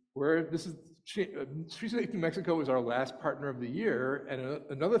 Street Safe New Mexico is our last partner of the year, and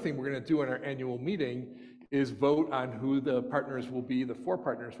another thing we're going to do in our annual meeting is vote on who the partners will be, the 4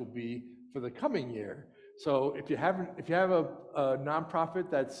 partners will be for the coming year. So if you have a nonprofit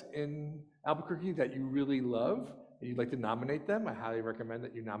that's in Albuquerque that you really love and you'd like to nominate them, I highly recommend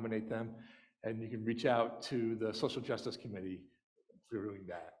that you nominate them, and you can reach out to the Social Justice Committee for doing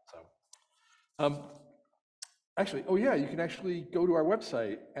that. So, actually, oh yeah, you can actually go to our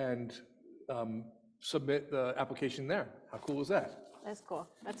website and submit the application there. How cool is that? That's cool.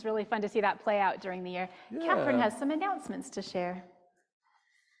 That's really fun to see that play out during the year. Yeah. Catherine has some announcements to share.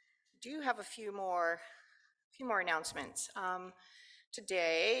 Do have a few more announcements.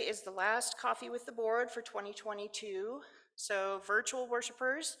 Today is the last Coffee with the Board for 2022. So virtual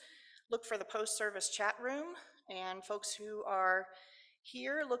worshipers, look for the post-service chat room, and folks who are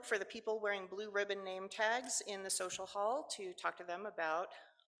here, look for the people wearing blue ribbon name tags in the social hall to talk to them about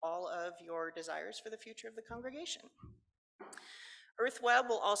all of your desires for the future of the congregation. EarthWeb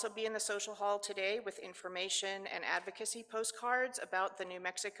will also be in the social hall today with information and advocacy postcards about the New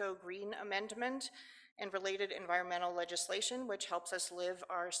Mexico Green Amendment and related environmental legislation, which helps us live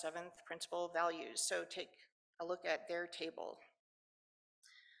our 7th principle values. So take a look at their table.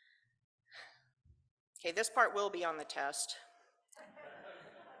 Okay, this part will be on the test.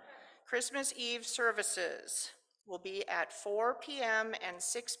 Christmas Eve services will be at 4 p.m. and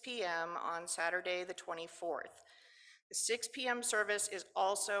 6 p.m. on Saturday the 24th. The 6 p.m. service is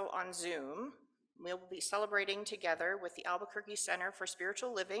also on Zoom. We'll be celebrating together with the Albuquerque Center for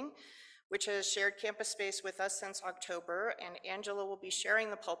Spiritual Living, which has shared campus space with us since October, and Angela will be sharing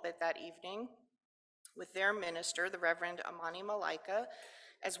the pulpit that evening with their minister, the Reverend Amani Malaika,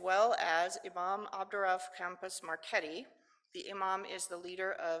 as well as Imam Abdurraf Campus Marchetti. The Imam is the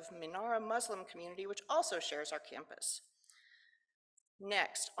leader of Minara Muslim community, which also shares our campus.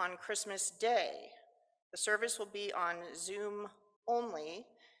 Next, on Christmas Day, the service will be on Zoom only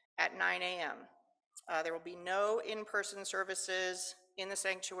at 9 a.m. There will be no in-person services in the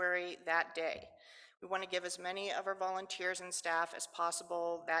sanctuary that day. We want to give as many of our volunteers and staff as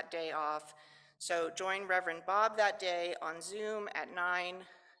possible that day off. So join Reverend Bob that day on Zoom at 9.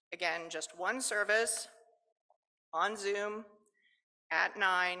 Again, just one service on Zoom at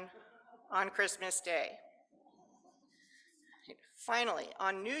 9 on Christmas Day. Finally,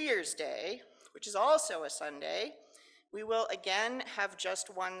 on New Year's Day, which is also a Sunday, we will again have just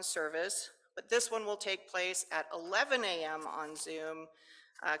one service, but this one will take place at 11 a.m. on Zoom,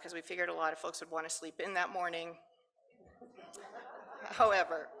 because we figured a lot of folks would want to sleep in that morning.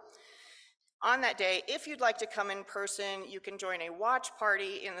 However, on that day, if you'd like to come in person, you can join a watch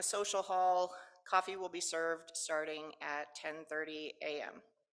party in the social hall. Coffee will be served starting at 10:30 a.m.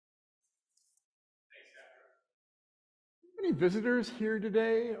 Any visitors here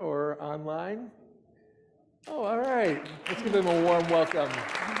today or online? Oh, all right. Let's give them a warm welcome.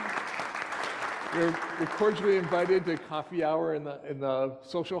 You're cordially invited to coffee hour in the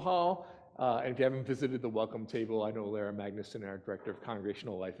social hall. And if you haven't visited the welcome table, I know Lara Magnuson, our Director of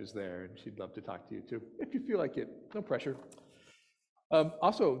Congregational Life, is there, and she'd love to talk to you too, if you feel like it. No pressure.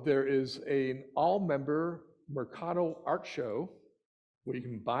 Also, there is an all-member Mercado art show where you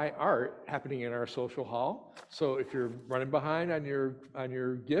can buy art happening in our social hall. So if you're running behind on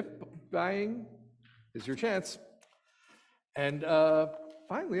your gift buying, is your chance. And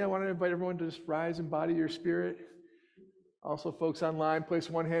finally, I want to invite everyone to just rise and embody your spirit. Also, folks online, place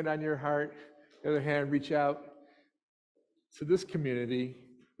one hand on your heart, the other hand, reach out to this community,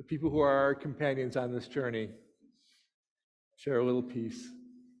 the people who are our companions on this journey. Share a little peace.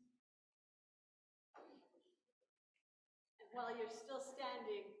 While you're still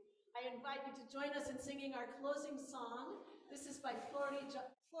standing, I invite you to join us in singing our closing song. This is by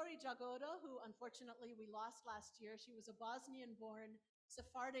Flori Jagoda, who unfortunately we lost last year. She was a Bosnian-born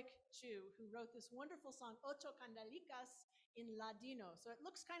Sephardic Jew who wrote this wonderful song, Ocho Candelicas, in Ladino. So it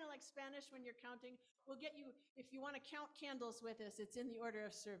looks kind of like Spanish when you're counting. We'll get you, if you want to count candles with us, it's in the order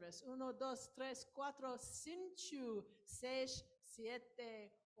of service. 1, 2, 3, 4, 5, 6, 7, 8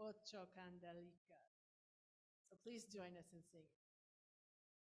 candelicas. So please join us in singing.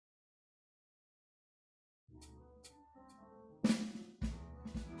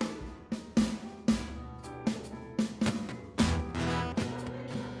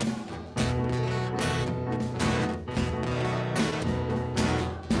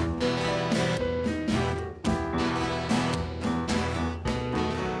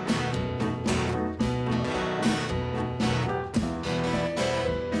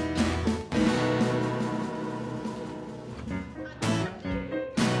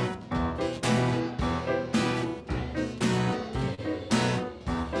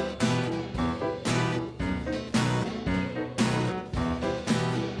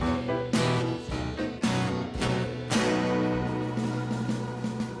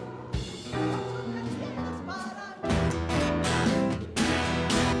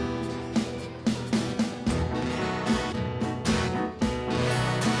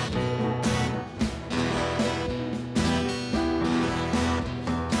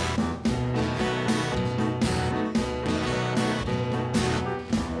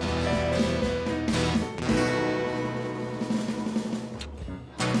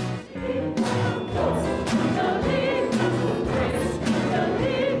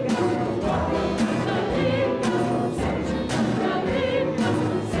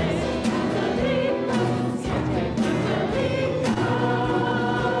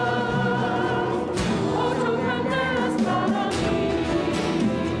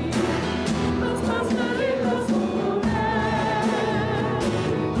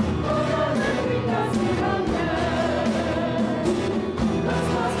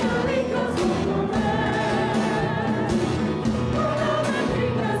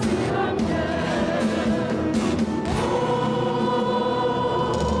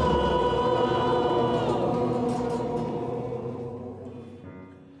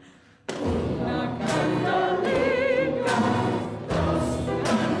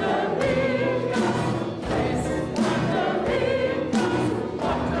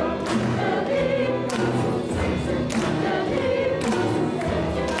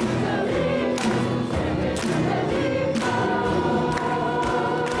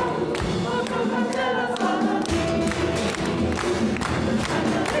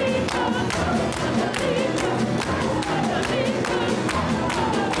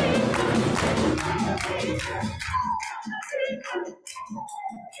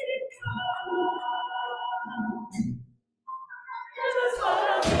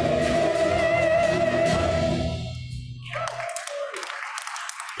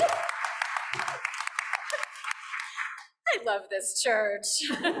 I love this church.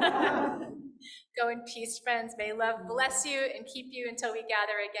 Go in peace, friends. May love bless you and keep you until we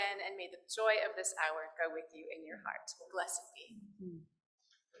gather again, and may the joy of this hour go with you in your heart. Blessed be.